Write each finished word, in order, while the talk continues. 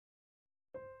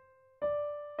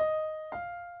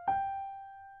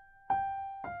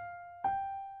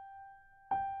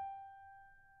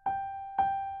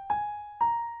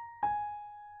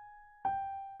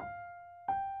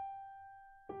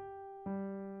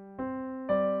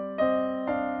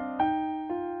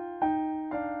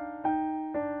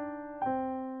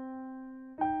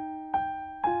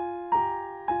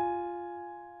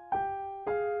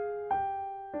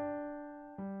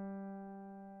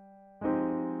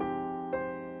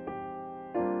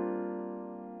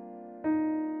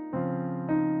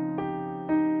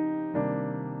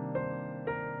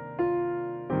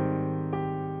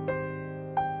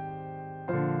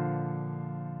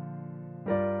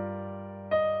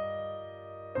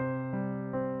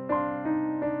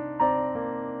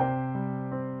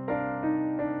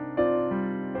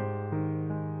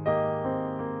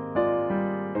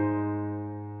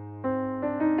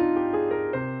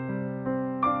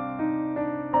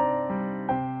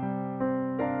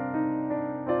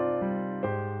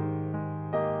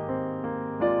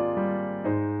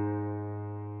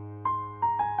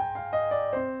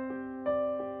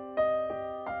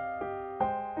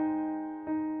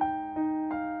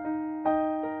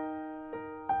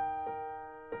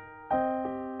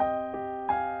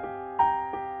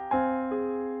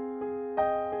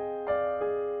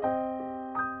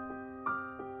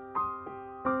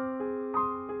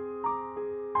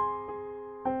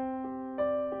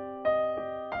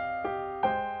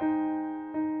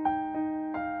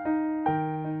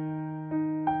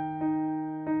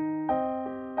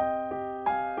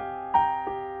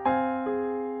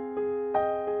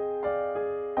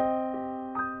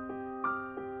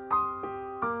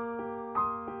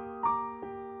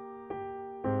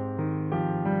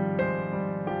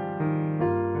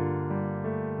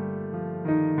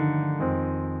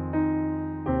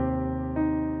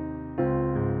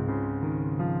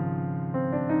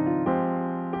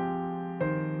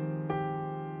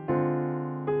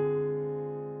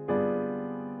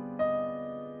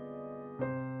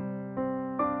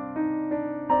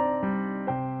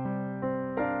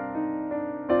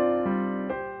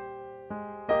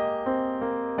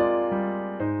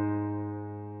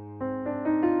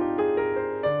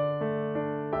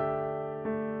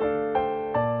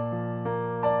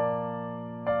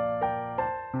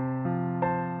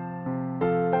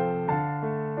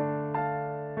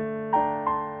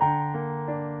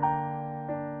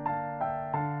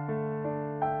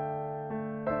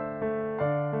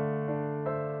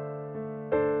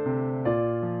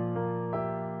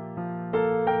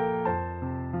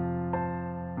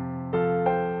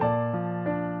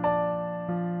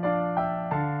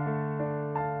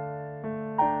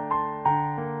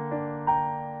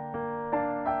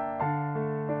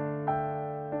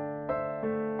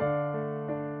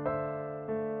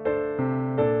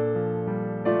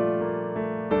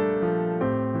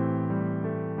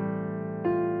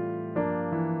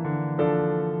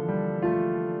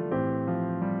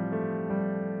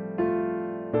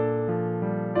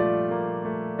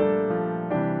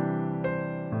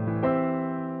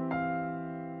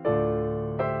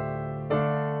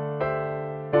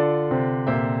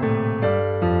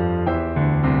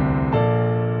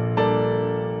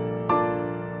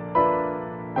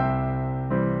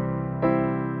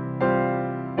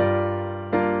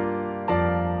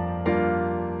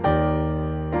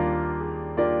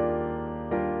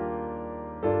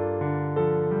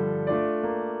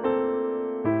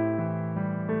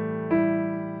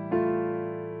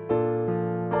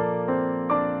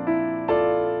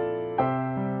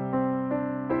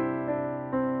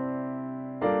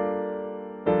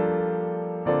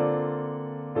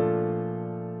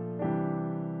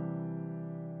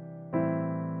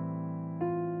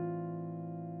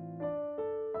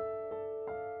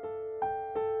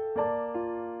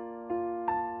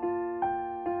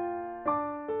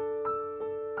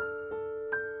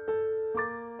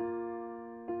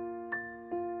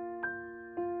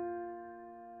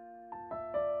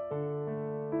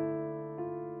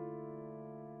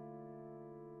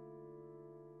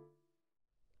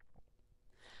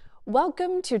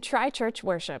Welcome to Tri-Church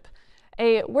Worship,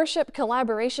 a worship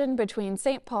collaboration between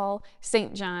St. Paul,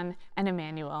 St. John, and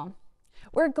Immanuel.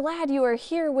 We're glad you are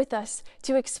here with us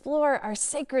to explore our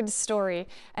sacred story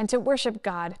and to worship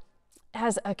God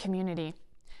as a community.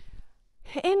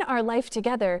 In our life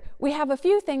together, we have a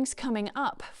few things coming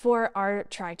up for our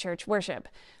Tri-Church Worship.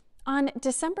 On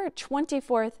December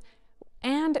 24th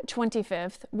and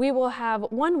 25th, we will have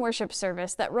one worship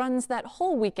service that runs that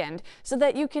whole weekend so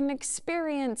that you can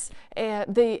experience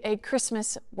a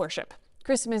Christmas worship,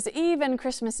 Christmas Eve and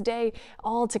Christmas Day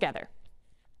all together.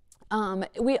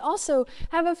 We also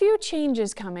have a few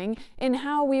changes coming in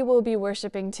how we will be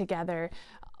worshiping together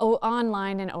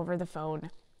online and over the phone.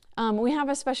 We have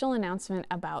a special announcement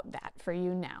about that for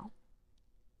you now.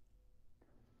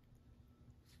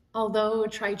 Although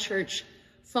Tri-Church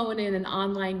phone in and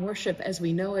online worship as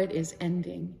we know it is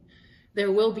ending, there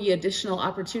will be additional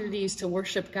opportunities to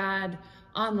worship God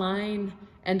online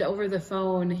and over the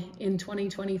phone in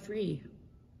 2023.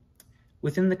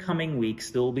 Within the coming weeks,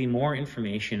 there will be more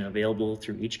information available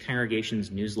through each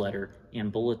congregation's newsletter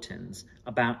and bulletins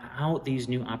about how these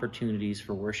new opportunities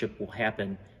for worship will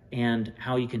happen and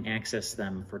how you can access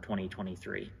them for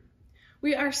 2023.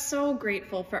 We are so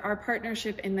grateful for our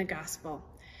partnership in the gospel.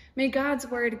 May God's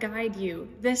word guide you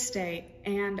this day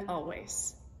and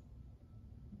always.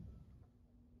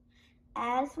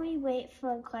 As we wait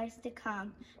for Christ to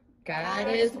come, God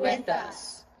is with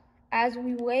us. As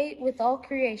we wait with all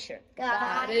creation,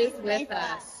 God is with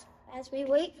us. As we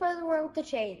wait for the world to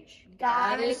change,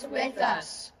 God is with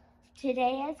us.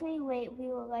 Today, as we wait, we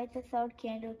will light the third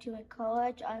candle to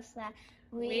encourage us that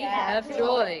we have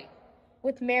joy.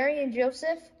 With Mary and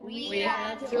Joseph, we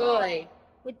have joy.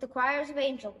 With the choirs of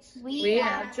angels, we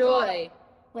have joy.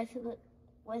 With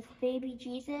baby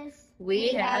Jesus, we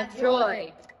have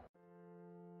joy.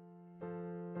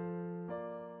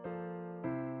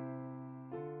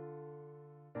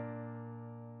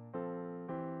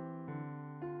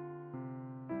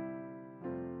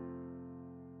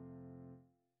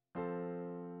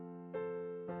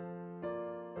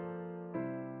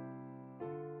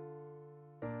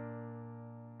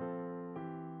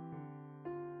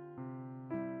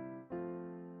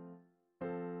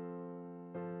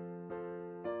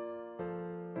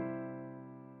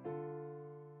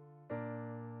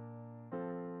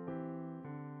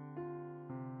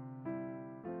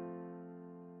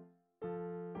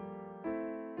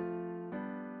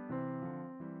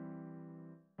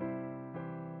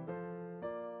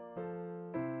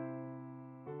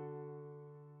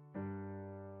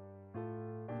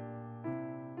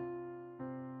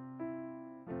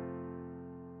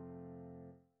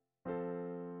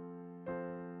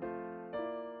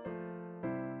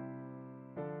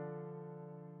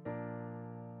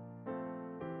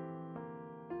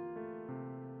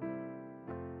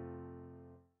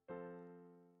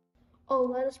 Oh,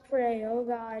 let us pray, O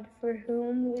God, for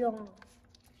whom we long.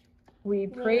 We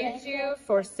praise you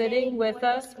for sitting with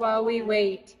us while we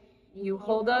wait. You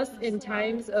hold us in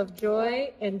times of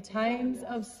joy and times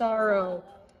of sorrow.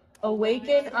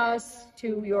 Awaken us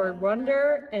to your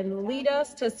wonder and lead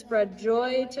us to spread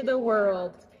joy to the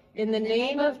world. In the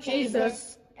name of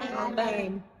Jesus,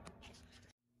 amen.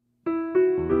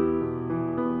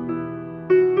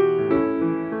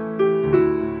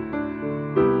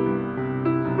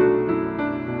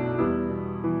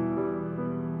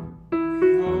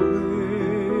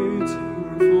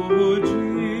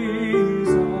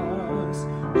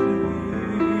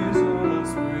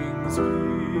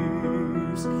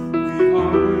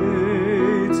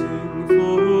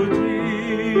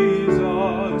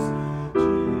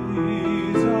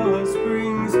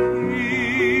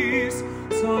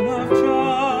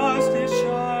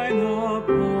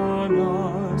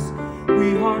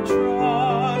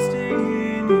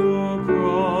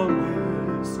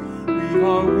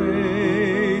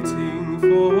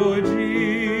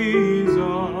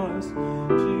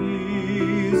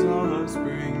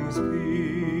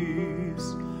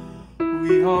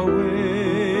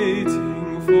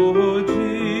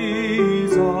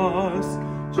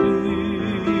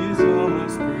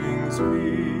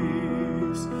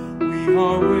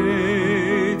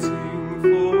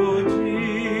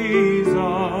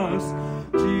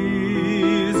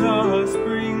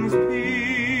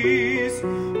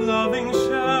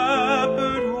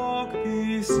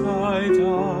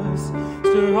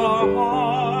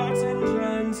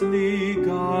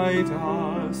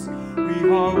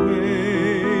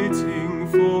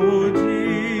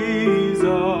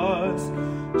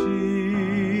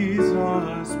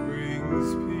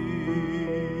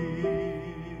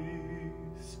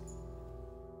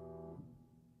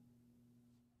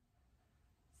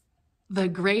 The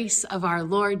grace of our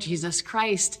Lord Jesus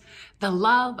Christ, the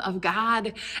love of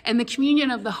God, and the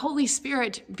communion of the Holy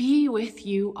Spirit be with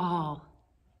you all,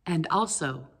 and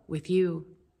also with you.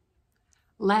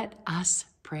 Let us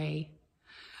pray.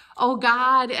 O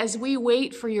God, as we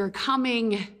wait for your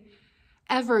coming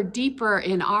ever deeper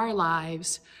in our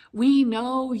lives, we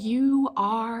know you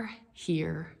are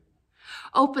here.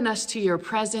 Open us to your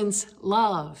presence,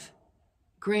 love,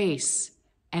 grace,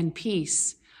 and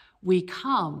peace. We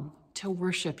come to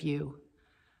worship you.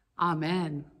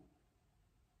 Amen.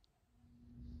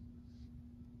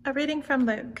 A reading from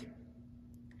Luke.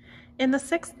 In the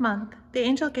 6th month, the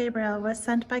angel Gabriel was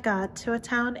sent by God to a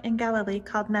town in Galilee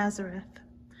called Nazareth,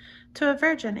 to a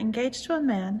virgin engaged to a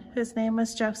man whose name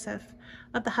was Joseph,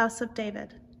 of the house of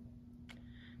David.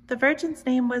 The virgin's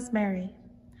name was Mary,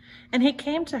 and he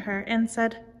came to her and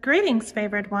said, "Greetings,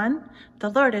 favored one, the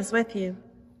Lord is with you."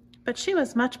 But she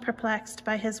was much perplexed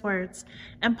by his words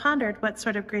and pondered what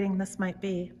sort of greeting this might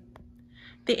be.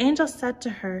 The angel said to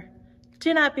her,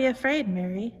 "Do not be afraid,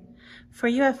 Mary, for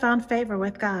you have found favor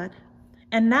with God.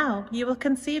 And now you will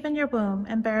conceive in your womb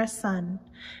and bear a son,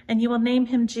 and you will name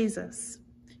him Jesus.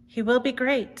 He will be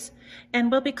great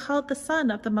and will be called the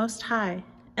Son of the Most High,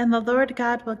 and the Lord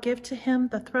God will give to him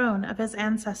the throne of his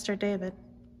ancestor David.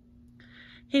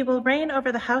 He will reign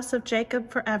over the house of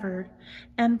Jacob forever,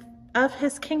 and of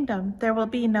his kingdom there will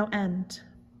be no end."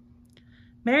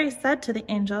 Mary said to the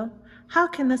angel, "How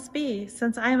can this be,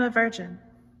 since I am a virgin?"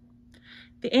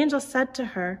 The angel said to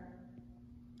her,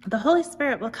 "The Holy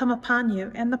Spirit will come upon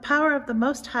you, and the power of the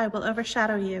Most High will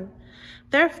overshadow you.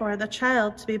 Therefore the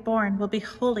child to be born will be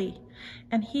holy,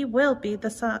 and he will be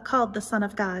called the Son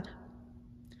of God.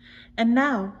 And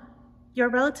now your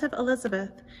relative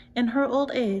Elizabeth, in her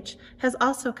old age, has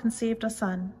also conceived a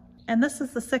son, and this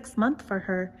is the 6th month for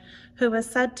her, who was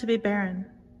said to be barren.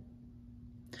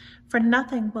 For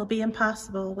nothing will be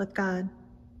impossible with God."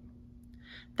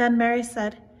 Then Mary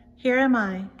said, "Here am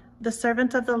I, the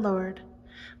servant of the Lord.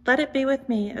 Let it be with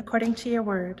me according to your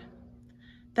word."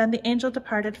 Then the angel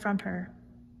departed from her.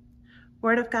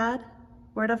 Word of God,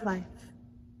 word of life.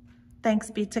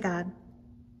 Thanks be to God.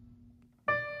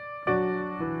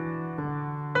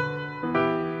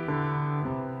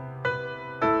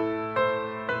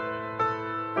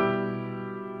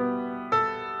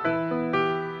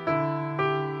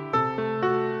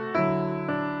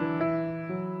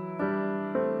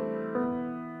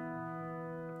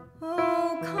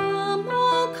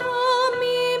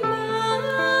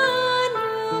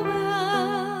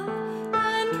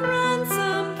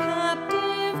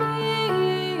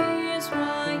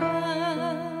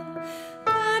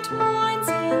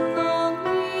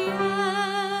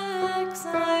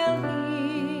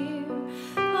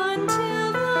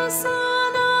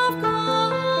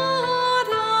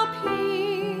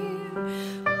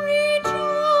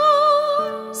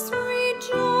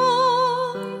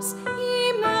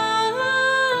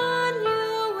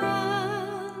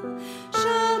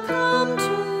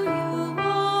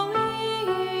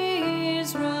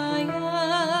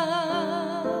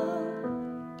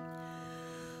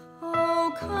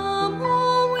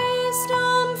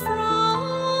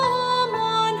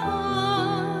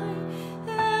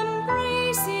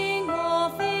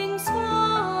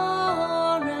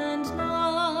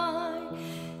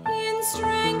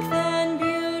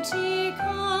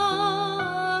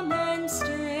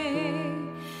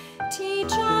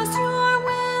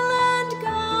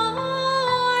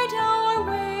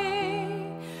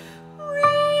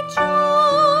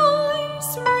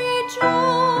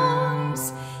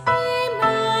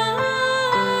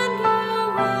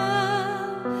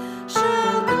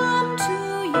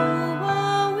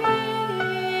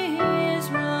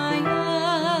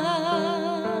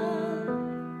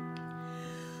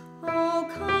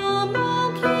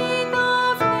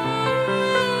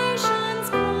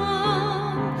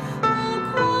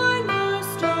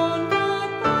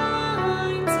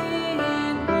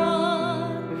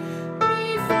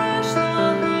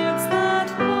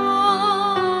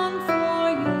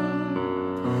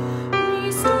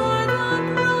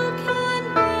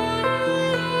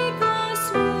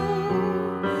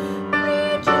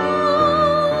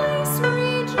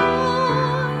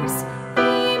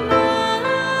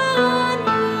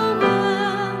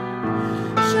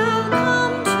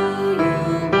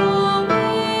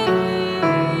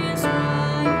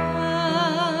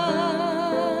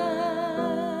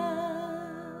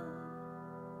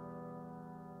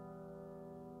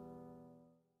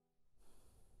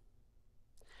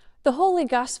 The Holy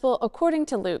Gospel according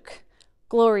to Luke.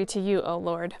 Glory to you, O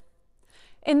Lord.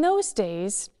 In those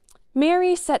days,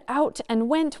 Mary set out and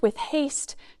went with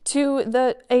haste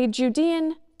to a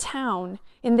Judean town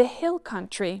in the hill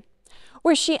country,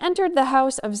 where she entered the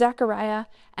house of Zechariah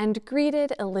and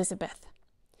greeted Elizabeth.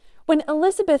 When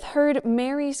Elizabeth heard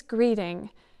Mary's greeting,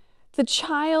 the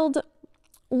child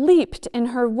leaped in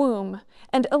her womb,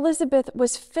 and Elizabeth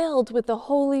was filled with the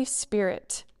Holy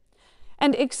Spirit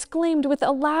and exclaimed with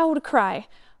a loud cry,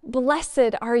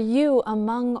 "Blessed are you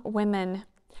among women,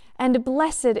 and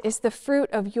blessed is the fruit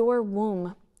of your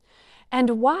womb.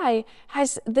 And why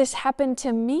has this happened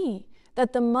to me,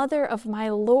 that the mother of my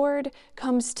Lord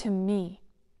comes to me?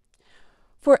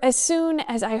 For as soon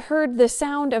as I heard the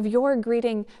sound of your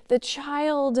greeting, the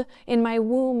child in my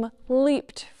womb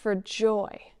leaped for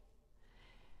joy.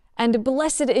 And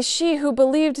blessed is she who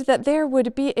believed that there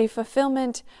would be a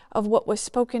fulfillment of what was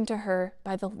spoken to her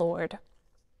by the Lord."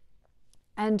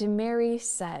 And Mary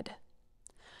said,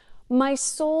 "My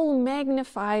soul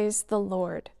magnifies the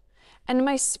Lord, and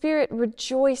my spirit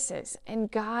rejoices in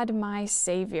God my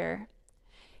Savior.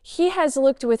 He has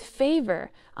looked with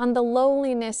favor on the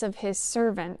lowliness of his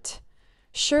servant.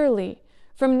 Surely,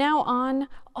 from now on,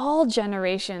 all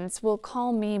generations will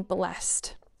call me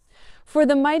blessed. For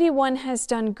the Mighty One has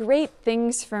done great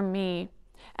things for me,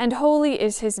 and holy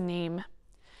is his name.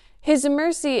 His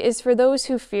mercy is for those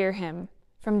who fear him,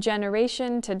 from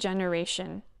generation to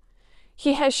generation.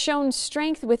 He has shown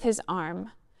strength with his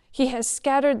arm. He has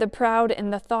scattered the proud in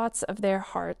the thoughts of their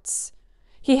hearts.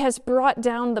 He has brought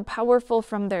down the powerful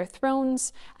from their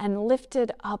thrones and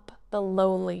lifted up the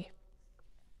lowly.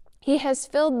 He has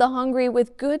filled the hungry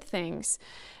with good things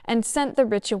and sent the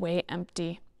rich away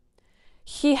empty.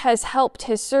 He has helped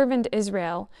his servant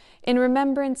Israel in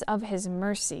remembrance of his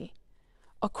mercy,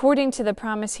 according to the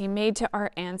promise he made to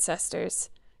our ancestors,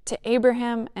 to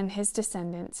Abraham and his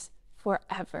descendants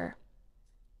forever."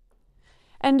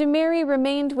 And Mary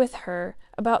remained with her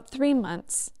about 3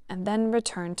 months and then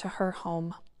returned to her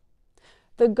home.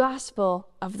 The Gospel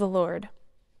of the Lord.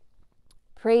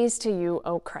 Praise to you,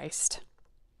 O Christ.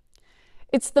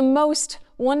 It's the most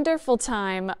wonderful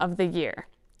time of the year.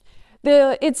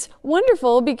 It's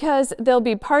wonderful because there'll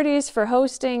be parties for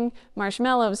hosting,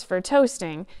 marshmallows for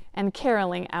toasting, and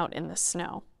caroling out in the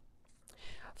snow.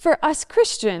 For us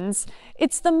Christians,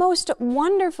 it's the most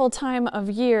wonderful time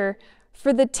of year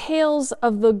for the tales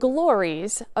of the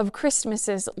glories of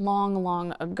Christmases long,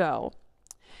 long ago.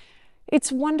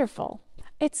 It's wonderful,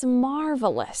 it's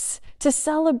marvelous to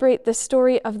celebrate the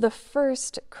story of the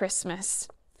first Christmas.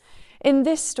 In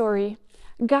this story,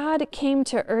 God came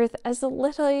to earth as a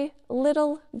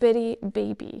little bitty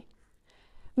baby,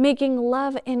 making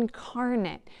love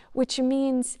incarnate, which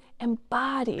means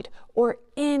embodied or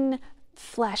in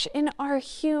flesh, in our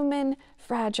human,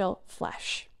 fragile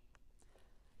flesh.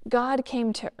 God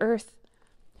came to earth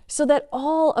so that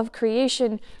all of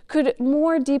creation could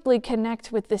more deeply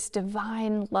connect with this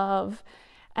divine love,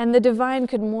 and the divine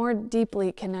could more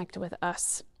deeply connect with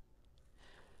us.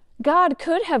 God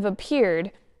could have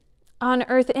appeared on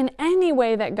earth in any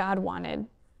way that God wanted.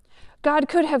 God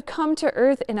could have come to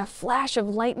earth in a flash of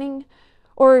lightning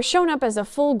or shown up as a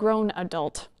full-grown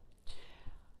adult.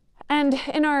 And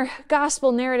in our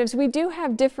gospel narratives, we do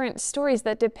have different stories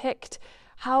that depict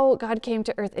how God came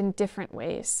to earth in different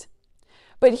ways.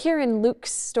 But here in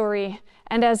Luke's story,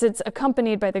 and as it's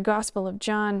accompanied by the Gospel of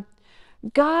John,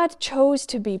 God chose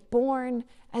to be born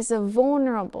as a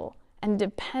vulnerable and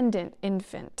dependent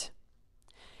infant.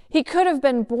 He could have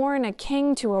been born a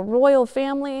king to a royal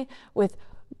family with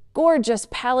gorgeous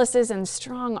palaces and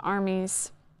strong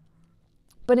armies.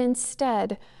 But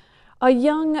instead, a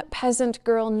young peasant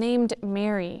girl named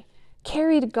Mary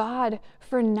carried God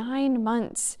for 9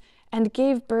 months and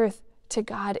gave birth to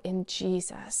God in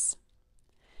Jesus.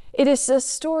 It is a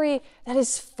story that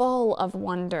is full of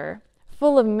wonder,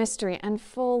 full of mystery, and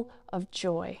full of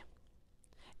joy.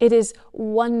 It is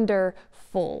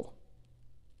wonderful.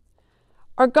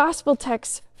 Our gospel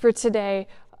text for today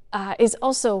is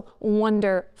also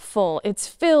wonderful. It's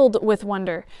filled with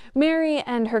wonder. Mary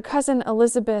and her cousin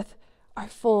Elizabeth are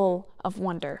full of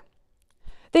wonder.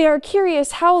 They are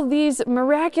curious how these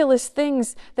miraculous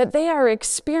things that they are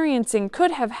experiencing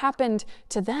could have happened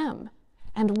to them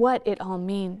and what it all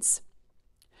means.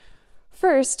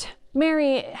 First,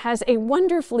 Mary has a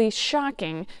wonderfully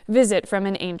shocking visit from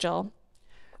an angel.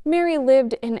 Mary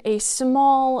lived in a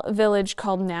small village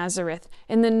called Nazareth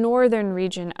in the northern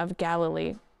region of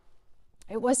Galilee.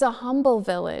 It was a humble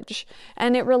village,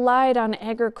 and it relied on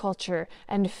agriculture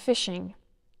and fishing.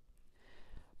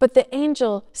 But the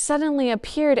angel suddenly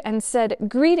appeared and said,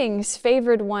 "Greetings,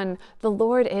 favored one, the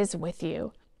Lord is with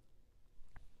you."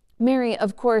 Mary,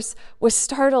 of course, was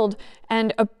startled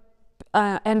and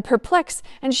perplexed,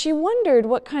 and she wondered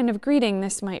what kind of greeting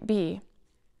this might be.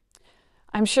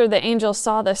 I'm sure the angel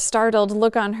saw the startled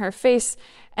look on her face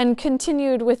and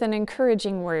continued with an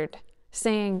encouraging word,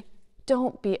 saying,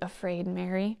 "Don't be afraid,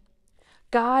 Mary.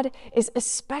 God is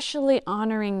especially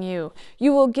honoring you.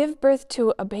 You will give birth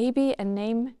to a baby and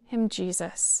name him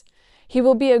Jesus. He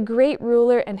will be a great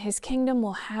ruler, and his kingdom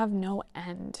will have no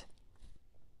end."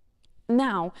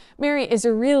 Now, Mary is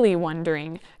really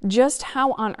wondering just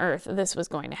how on earth this was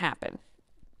going to happen.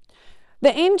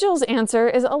 The angel's answer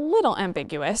is a little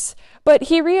ambiguous, but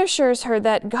he reassures her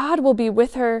that God will be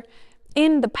with her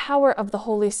in the power of the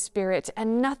Holy Spirit,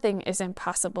 and nothing is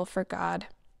impossible for God.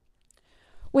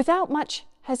 Without much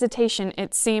hesitation,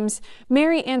 it seems,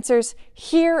 Mary answers,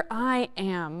 "Here I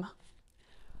am,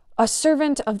 a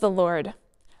servant of the Lord.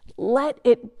 Let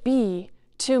it be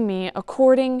to me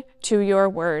according to your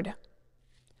word."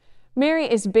 Mary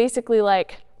is basically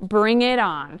like, bring it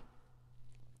on.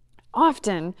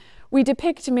 Often, we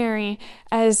depict Mary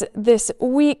as this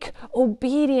weak,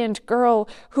 obedient girl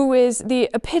who is the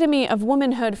epitome of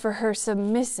womanhood for her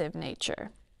submissive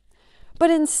nature.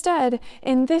 But instead,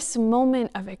 in this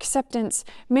moment of acceptance,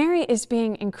 Mary is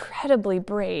being incredibly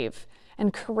brave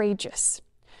and courageous.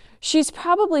 She's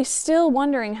probably still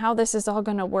wondering how this is all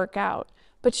going to work out,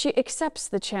 but she accepts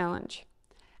the challenge.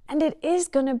 And it is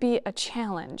going to be a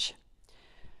challenge.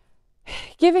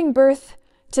 Giving birth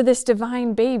to this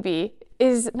divine baby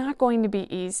is not going to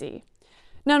be easy.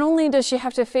 Not only does she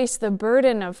have to face the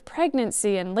burden of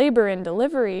pregnancy and labor and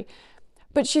delivery,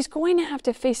 but she's going to have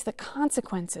to face the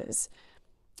consequences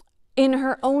in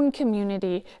her own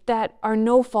community that are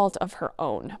no fault of her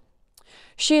own.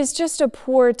 She is just a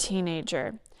poor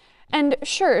teenager. And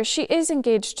sure, she is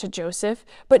engaged to Joseph,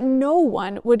 but no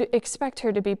one would expect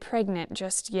her to be pregnant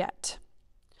just yet.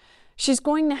 She's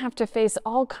going to have to face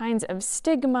all kinds of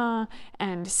stigma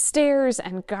and stares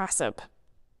and gossip.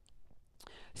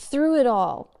 Through it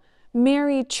all,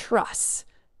 Mary trusts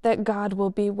that God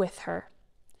will be with her.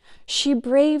 She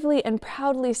bravely and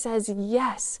proudly says,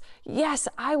 "Yes, yes,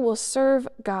 I will serve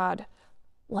God.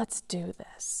 Let's do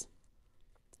this."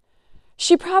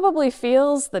 She probably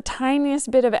feels the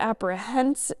tiniest bit of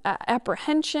apprehension,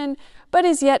 but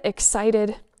is yet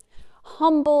excited,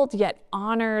 humbled yet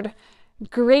honored,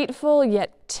 grateful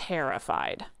yet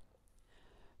terrified.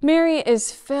 Mary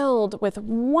is filled with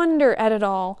wonder at it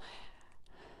all,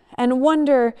 and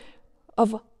wonder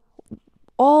of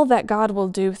all that God will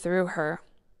do through her.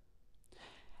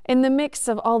 In the mix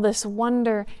of all this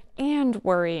wonder and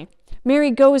worry,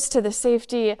 Mary goes to the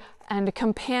safety and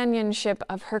companionship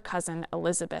of her cousin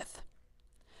Elizabeth.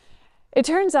 It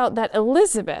turns out that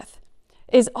Elizabeth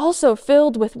is also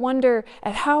filled with wonder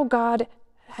at how God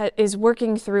is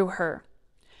working through her.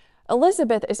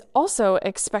 Elizabeth is also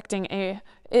experiencing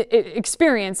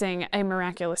a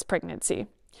miraculous pregnancy.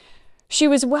 She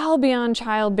was well beyond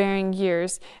childbearing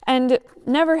years and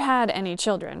never had any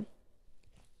children.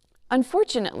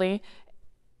 Unfortunately,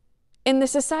 in the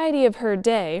society of her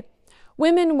day,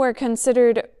 women were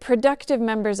considered productive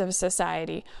members of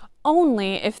society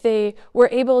only if they were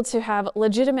able to have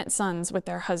legitimate sons with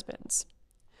their husbands.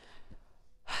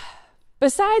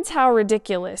 Besides how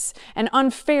ridiculous and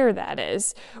unfair that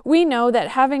is, we know that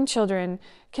having children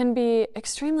can be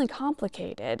extremely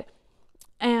complicated,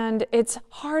 and it's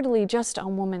hardly just a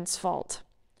woman's fault.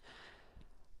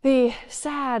 The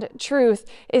sad truth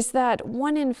is that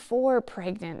 1 in 4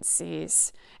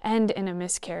 pregnancies end in a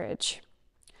miscarriage.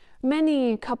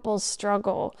 Many couples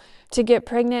struggle to get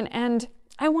pregnant, and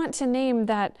I want to name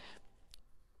that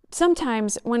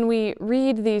sometimes when we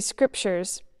read these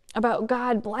scriptures about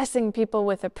God blessing people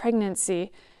with a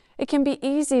pregnancy, it can be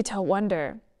easy to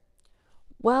wonder,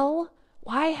 well,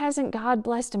 why hasn't God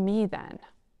blessed me then?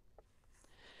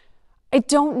 I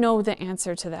don't know the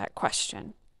answer to that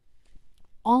question.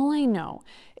 All I know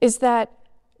is that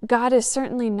God is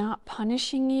certainly not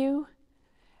punishing you,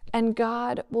 and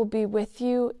God will be with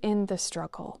you in the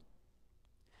struggle.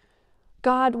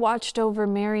 God watched over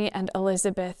Mary and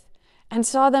Elizabeth and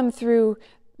saw them through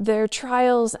their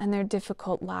trials and their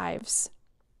difficult lives.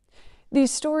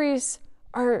 These stories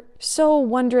are so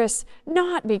wondrous,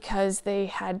 not because they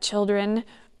had children,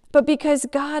 but because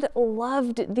God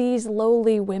loved these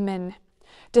lowly women,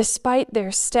 despite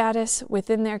their status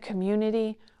within their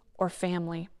community or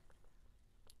family.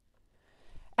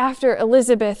 After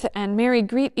Elizabeth and Mary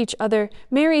greet each other,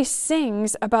 Mary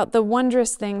sings about the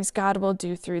wondrous things God will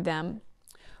do through them.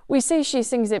 We say she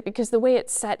sings it because the way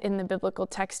it's set in the biblical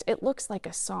text, it looks like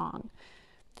a song.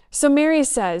 So Mary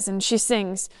says, and she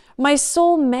sings, "My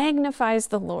soul magnifies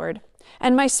the Lord,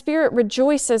 and my spirit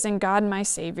rejoices in God my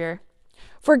Savior.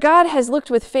 For God has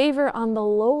looked with favor on the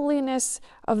lowliness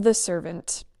of the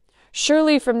servant.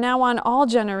 Surely from now on all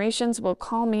generations will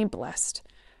call me blessed,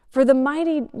 for the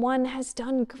Mighty One has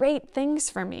done great things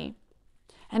for me,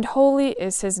 and holy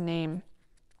is his name.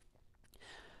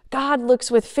 God looks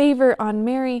with favor on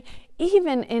Mary,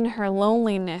 even in her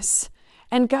loneliness,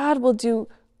 and God will do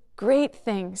great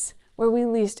things where we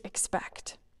least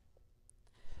expect.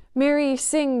 Mary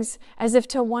sings as if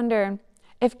to wonder,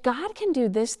 if God can do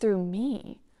this through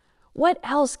me, what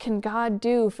else can God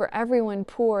do for everyone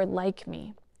poor like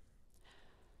me?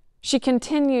 She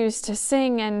continues to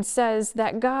sing and says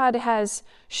that God has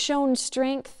shown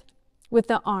strength with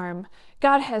the arm.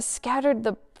 God has scattered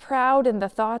the proud in the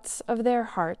thoughts of their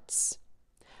hearts.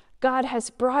 God has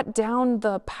brought down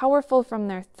the powerful from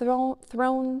their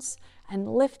thrones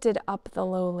and lifted up the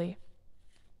lowly.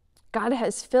 God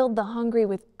has filled the hungry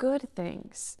with good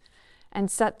things and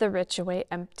set the rich away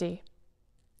empty.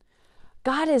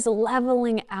 God is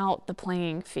leveling out the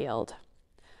playing field.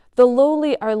 The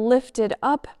lowly are lifted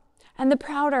up and the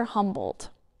proud are humbled.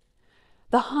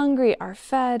 The hungry are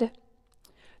fed.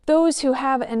 Those who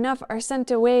have enough are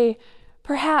sent away,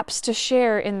 perhaps to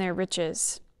share in their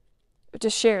riches. To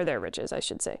share their riches, I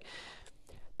should say.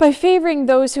 By favoring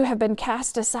those who have been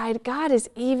cast aside, God is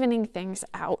evening things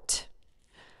out.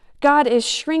 God is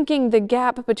shrinking the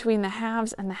gap between the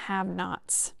haves and the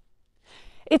have-nots.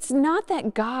 It's not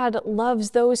that God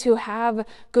loves those who have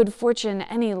good fortune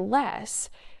any less.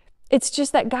 It's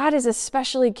just that God is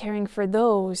especially caring for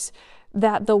those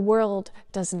that the world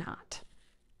does not.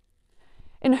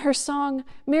 In her song,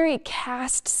 Mary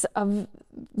casts a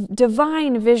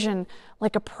divine vision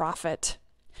like a prophet.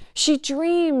 She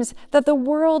dreams that the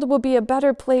world will be a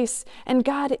better place, and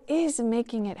God is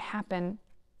making it happen.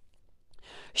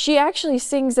 She actually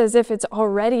sings as if it's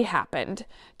already happened.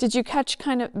 Did you catch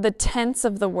kind of the tense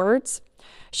of the words?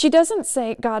 She doesn't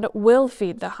say God will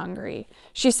feed the hungry.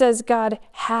 She says God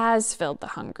has filled the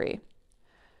hungry.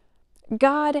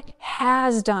 God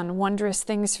has done wondrous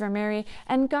things for Mary,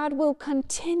 and God will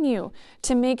continue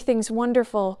to make things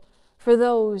wonderful for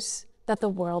those that the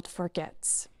world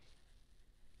forgets.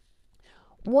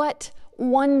 What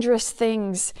wondrous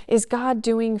things is God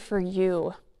doing for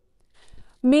you?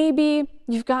 Maybe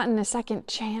you've gotten a second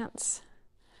chance.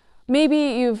 Maybe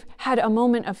you've had a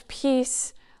moment of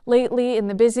peace lately in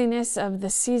the busyness of the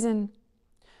season.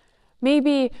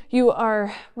 Maybe you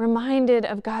are reminded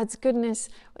of God's goodness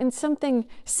in something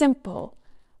simple,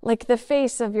 like the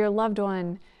face of your loved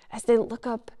one as they look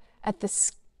up at the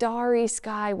starry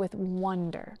sky with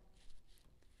wonder.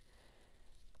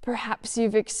 Perhaps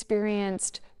you've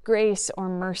experienced grace or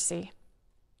mercy.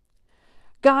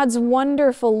 God's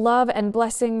wonderful love and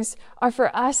blessings are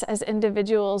for us as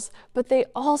individuals, but they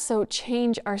also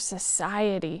change our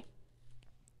society.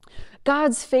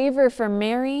 God's favor for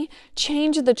Mary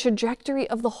changed the trajectory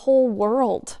of the whole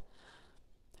world.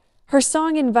 Her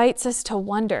song invites us to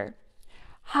wonder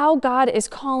how God is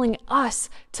calling us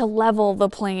to level the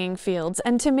playing fields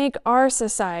and to make our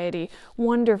society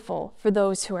wonderful for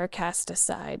those who are cast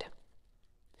aside.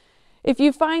 If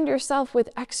you find yourself with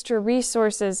extra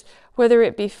resources, whether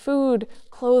it be food,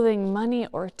 clothing, money,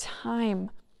 or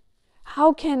time,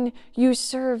 how can you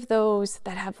serve those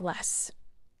that have less?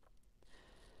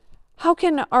 How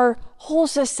can our whole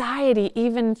society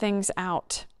even things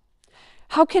out?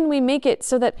 How can we make it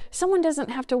so that someone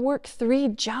doesn't have to work 3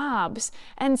 jobs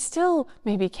and still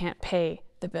maybe can't pay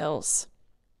the bills?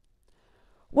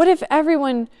 What if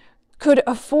everyone could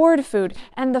afford food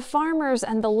and the farmers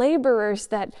and the laborers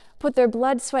that put their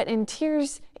blood, sweat, and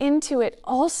tears into it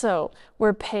also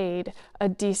were paid a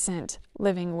decent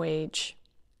living wage?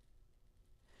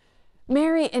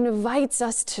 Mary invites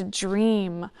us to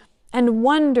dream and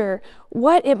wonder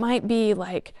what it might be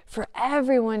like for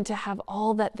everyone to have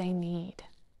all that they need.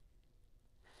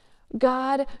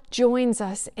 God joins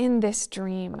us in this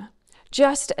dream,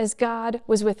 just as God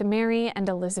was with Mary and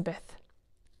Elizabeth.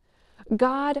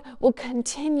 God will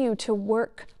continue to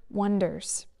work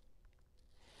wonders.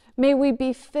 May we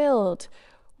be filled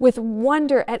with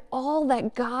wonder at all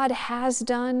that God has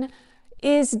done,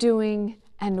 is doing,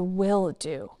 and will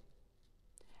do.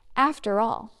 After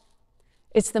all,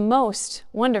 it's the most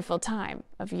wonderful time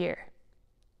of year.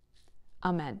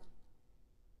 Amen.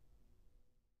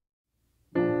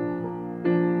 An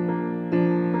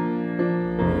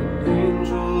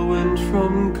angel went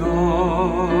from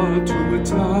God to a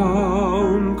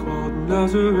town called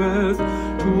Nazareth,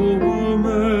 to a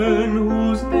woman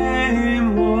whose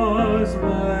name was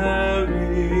Mary.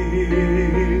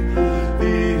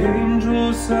 The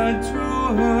angel said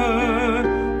to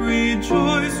her,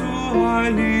 "Rejoice, O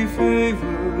highly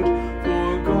favored,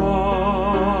 for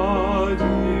God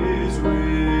is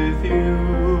with you."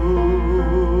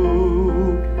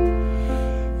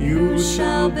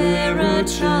 shall bear a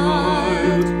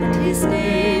child, and his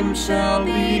name shall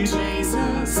be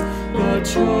Jesus, the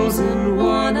chosen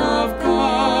one of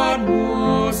God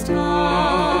Most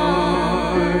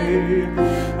High.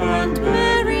 And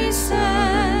Mary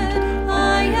said,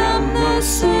 I am the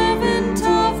servant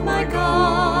of my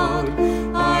God,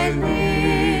 I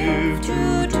live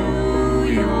to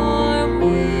do your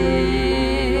will.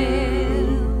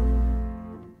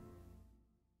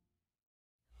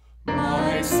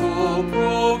 My soul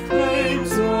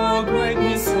proclaims your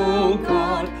greatness, O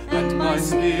God, and my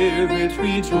spirit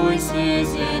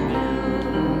rejoices in you.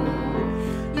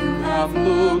 You have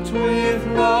looked with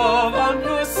love on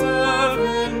your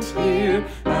servant here,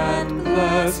 and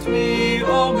blessed me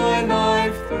all my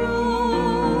life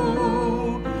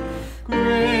through.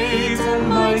 Great and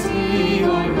mighty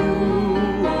are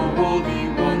you, O Holy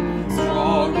One,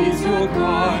 strong is your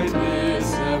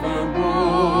kindness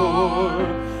evermore.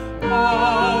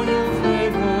 How you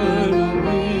favor the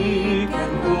weak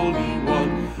and Holy One,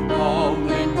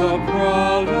 humbling the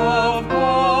proud of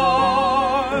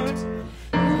heart.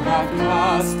 You have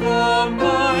cast the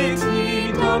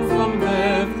mighty down from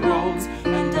their thrones,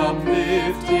 and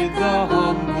uplifted the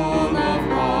humble of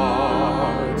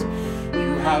heart.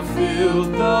 You have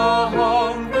filled the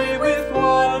hungry with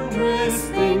wondrous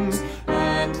things,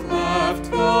 and left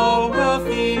the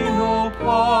wealthy no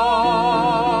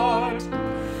part.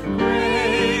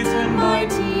 Great and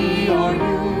mighty are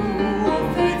you,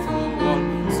 O faithful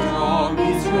one, strong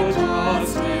is your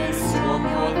justice, strong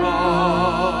your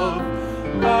love.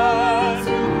 As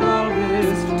you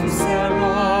promised to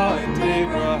Sarah and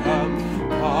Abraham,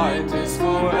 kindness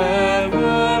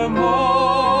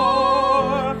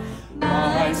forevermore.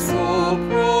 My soul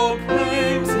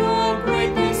proclaims your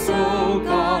greatness, O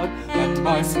God, and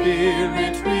my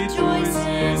spirit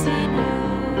rejoices in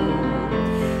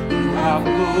you. You have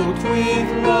looked with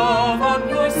love on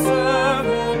your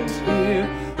servant here,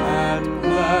 and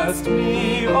blessed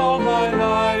me all my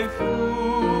life through.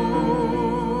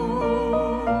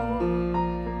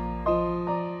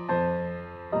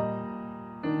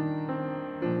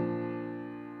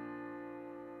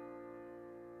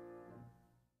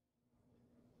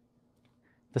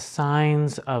 The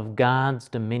signs of God's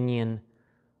dominion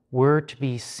were to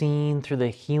be seen through the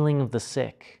healing of the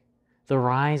sick, the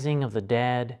rising of the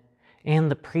dead,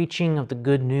 and the preaching of the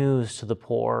good news to the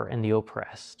poor and the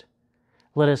oppressed.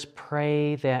 Let us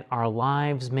pray that our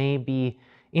lives may be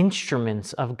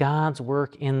instruments of God's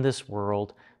work in this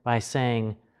world by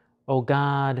saying, O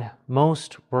God,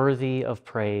 most worthy of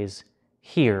praise,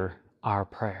 hear our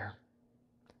prayer.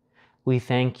 We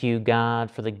thank you, God,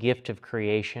 for the gift of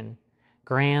creation.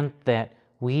 Grant that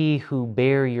we who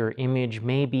bear your image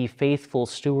may be faithful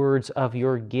stewards of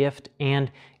your gift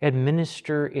and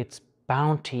administer its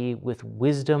bounty with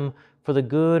wisdom for the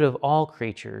good of all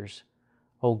creatures.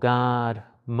 O God,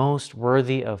 most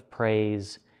worthy of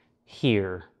praise,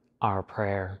 hear our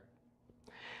prayer.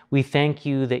 We thank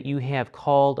you that you have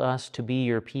called us to be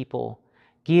your people.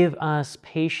 Give us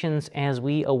patience as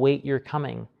we await your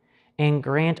coming, and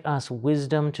grant us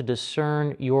wisdom to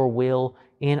discern your will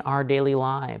in our daily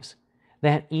lives,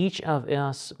 that each of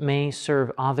us may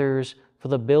serve others for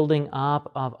the building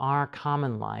up of our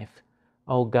common life.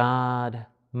 O God,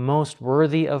 most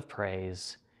worthy of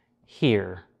praise,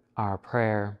 hear our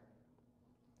prayer.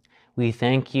 We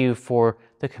thank you for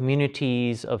the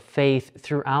communities of faith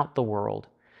throughout the world.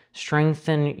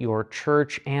 Strengthen your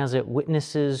church as it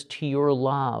witnesses to your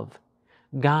love.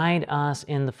 Guide us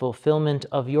in the fulfillment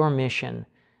of your mission,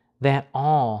 that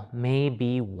all may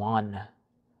be one.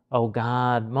 O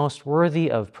God, most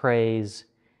worthy of praise,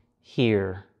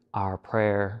 hear our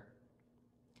prayer.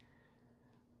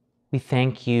 We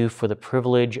thank you for the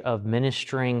privilege of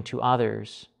ministering to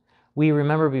others. We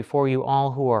remember before you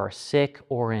all who are sick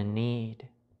or in need.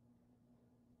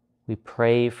 We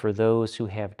pray for those who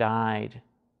have died.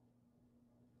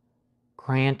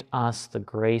 Grant us the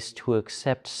grace to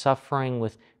accept suffering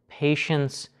with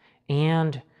patience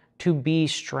and to be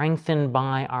strengthened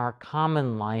by our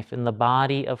common life in the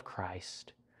body of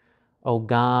Christ. O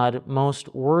God,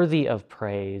 most worthy of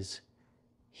praise,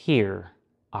 hear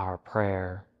our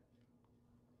prayer.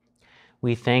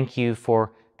 We thank you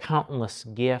for countless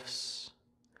gifts.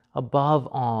 Above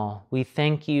all, we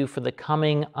thank you for the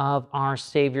coming of our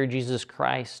Savior Jesus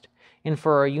Christ and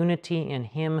for our unity in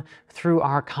him through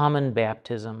our common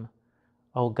baptism.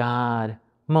 O God,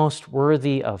 most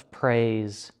worthy of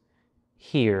praise,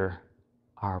 hear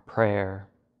our prayer.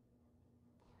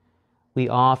 We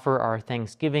offer our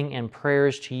thanksgiving and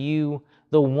prayers to you,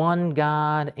 the one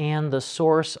God and the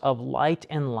source of light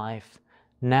and life,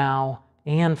 now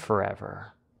and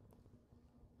forever.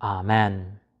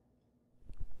 Amen.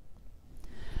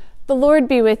 The Lord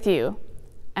be with you,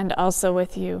 and also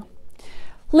with you.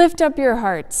 Lift up your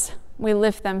hearts. We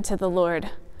lift them to the Lord.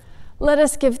 Let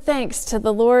us give thanks to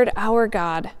the Lord our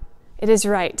God. It is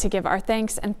right to give our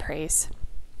thanks and praise.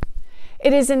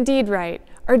 It is indeed right,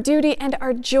 our duty and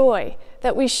our joy,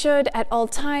 that we should at all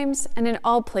times and in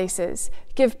all places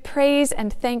give praise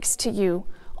and thanks to you,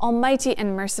 Almighty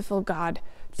and merciful God,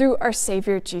 through our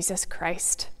Savior Jesus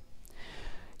Christ.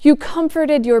 You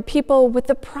comforted your people with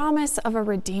the promise of a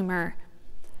Redeemer,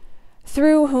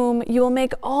 through whom you will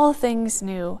make all things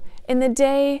new in the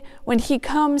day when he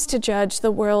comes to judge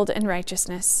the world in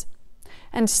righteousness.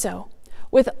 And so,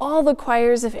 with all the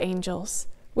choirs of angels,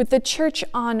 with the church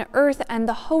on earth and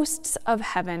the hosts of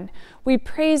heaven, we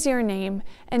praise your name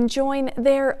and join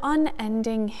their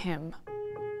unending hymn.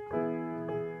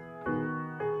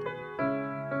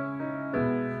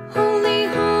 Holy,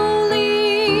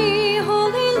 holy,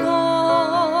 holy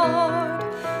Lord,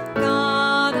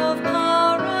 God of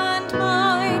power and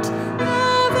might,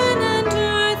 heaven and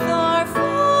earth are full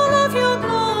of your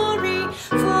glory,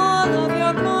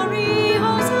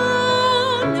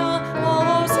 Hosanna,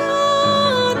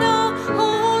 Hosanna,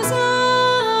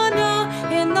 Hosanna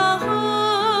in the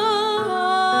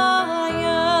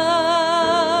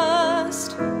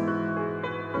highest.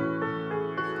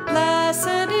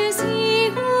 Blessed is he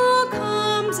who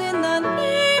comes in the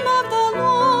name of the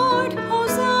Lord.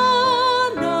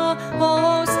 Hosanna,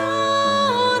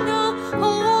 Hosanna,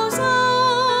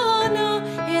 Hosanna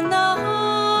in the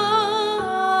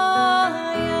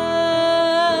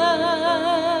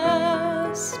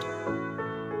highest.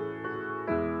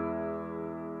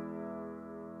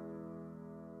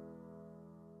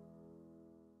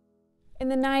 In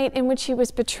the night in which he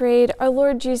was betrayed, our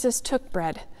Lord Jesus took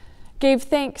bread, gave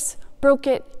thanks, broke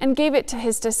it, and gave it to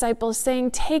his disciples,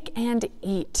 saying, "Take and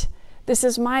eat. This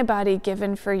is my body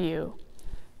given for you.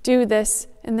 Do this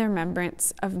in the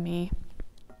remembrance of me."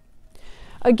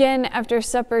 Again, after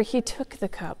supper, he took the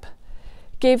cup,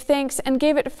 gave thanks, and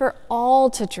gave it for all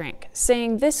to drink,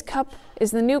 saying, "This cup is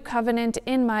the new covenant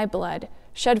in my blood,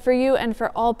 shed for you and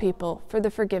for all people for the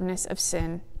forgiveness of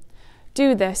sin.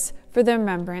 Do this for the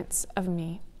remembrance of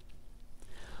me."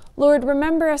 Lord,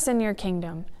 remember us in your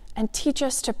kingdom, and teach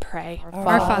us to pray.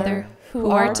 Our Father, who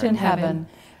art in heaven,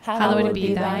 hallowed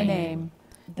be thy name.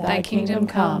 Thy kingdom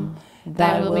come,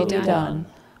 thy will be done,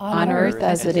 on earth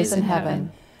as it is in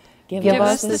heaven. Give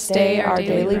us this day our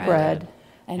daily bread,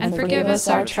 and forgive us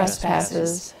our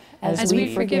trespasses, as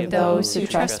we forgive those who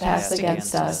trespass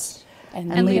against us.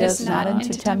 And lead us not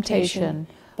into temptation,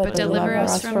 but deliver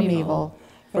us from evil.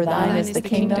 For thine is the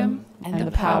kingdom, and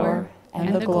the power,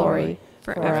 and the glory,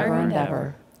 forever and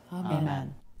ever.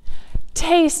 Amen.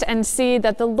 Taste and see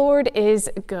that the Lord is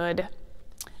good.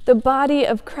 The body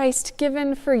of Christ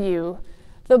given for you,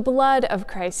 the blood of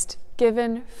Christ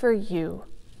given for you.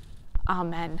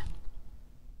 Amen.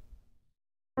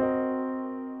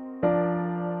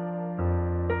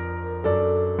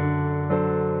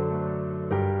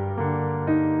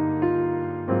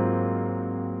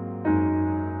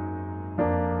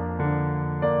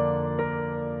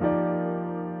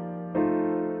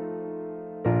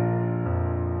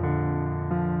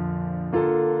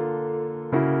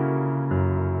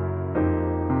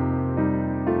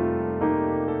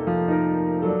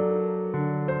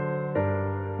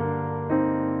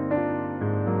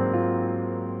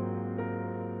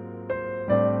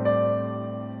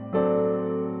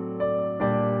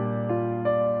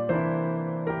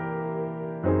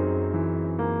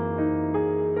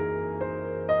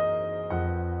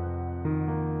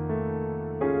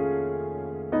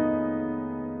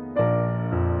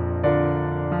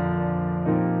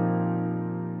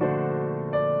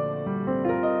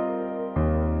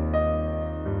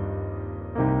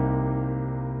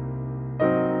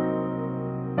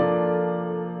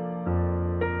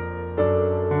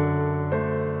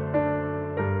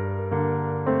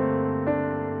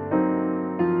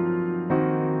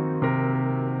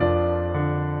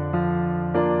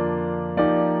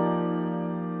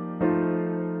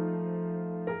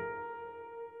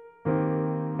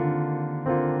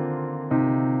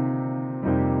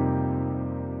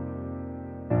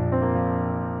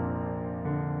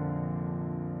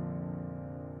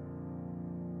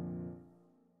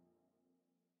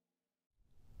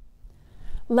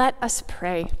 Let us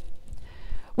pray.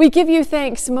 We give you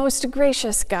thanks, most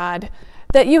gracious God,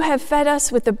 that you have fed us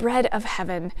with the bread of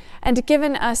heaven and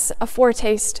given us a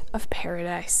foretaste of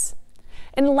paradise.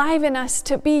 Enliven us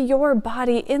to be your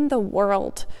body in the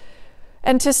world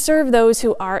and to serve those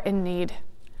who are in need.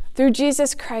 Through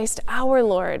Jesus Christ, our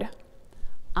Lord.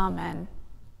 Amen.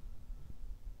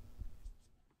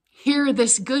 Hear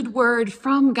this good word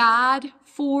from God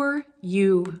for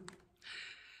you.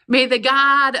 May the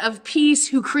God of peace,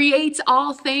 who creates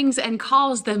all things and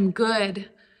calls them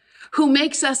good, who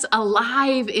makes us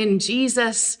alive in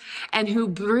Jesus, and who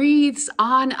breathes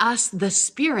on us the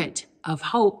spirit of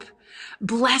hope,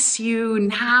 bless you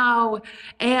now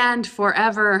and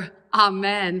forever.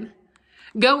 Amen.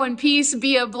 Go in peace,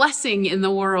 be a blessing in the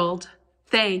world.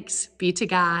 Thanks be to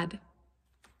God.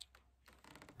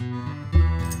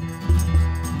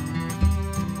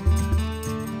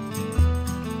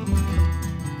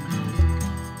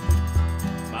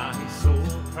 My soul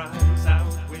cries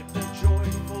out with a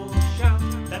joyful shout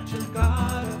that your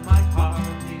God of my heart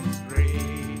is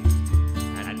great.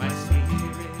 And my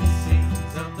spirit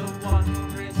sings of the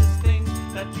wondrous things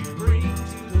that you bring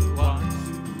to the ones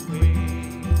who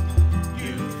wait.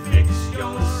 You fixed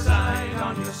your sight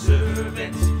on your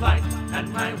servant's plight,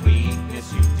 and my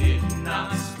weakness you did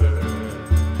not spur.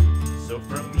 So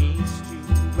from east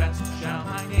to west shall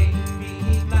my name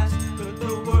be blessed, could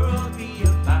the world be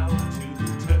about to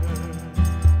turn.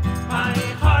 My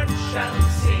heart shall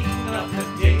sing of the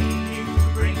day you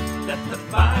bring, let the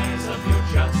fires of your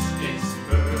justice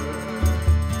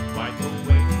burn. Wipe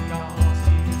away all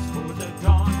tears, for the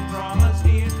dawn draws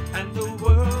near, and the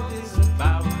world is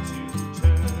about to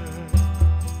turn.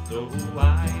 Though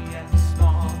I am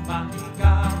small, my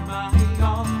God, my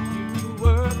all, you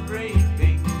work great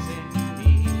things in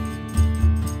me,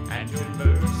 and your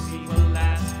mercy will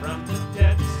last from the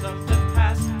depths of the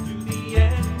past to the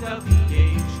end of the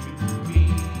age to be.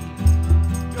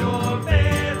 Your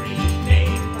very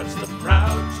name puts the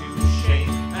proud to shame,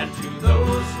 and to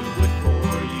those who would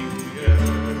for you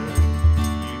yearn.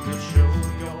 You will show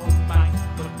your might,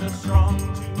 put the strong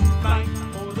to fight,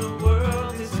 for the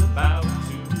world is about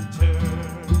to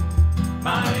turn.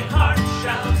 My heart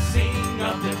shall sing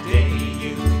of the day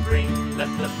you bring, let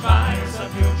the fires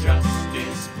of your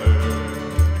justice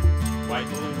burn.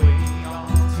 Wipe away all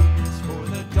tears, for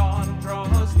the dawn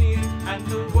draws near, and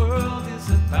the world is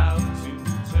about to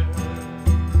turn.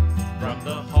 From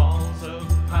the halls of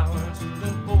power to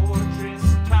the fortress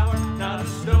tower, not a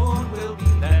stone will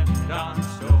be left on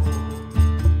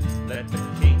stone. Let the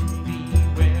king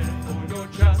beware, for your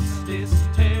justice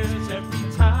tears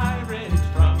every tyrant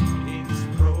from his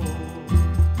throne.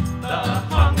 The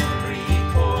hungry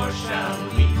poor shall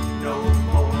weep no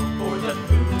more, for the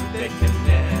food they can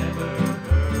never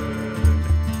earn.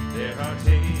 There are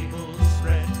tables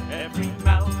spread, every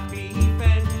mouth be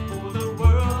fed, for the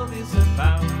world is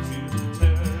about to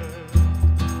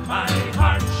turn. My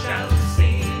heart shall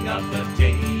sing of the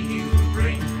day you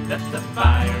bring, let the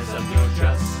fires of your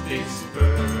justice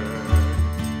burn.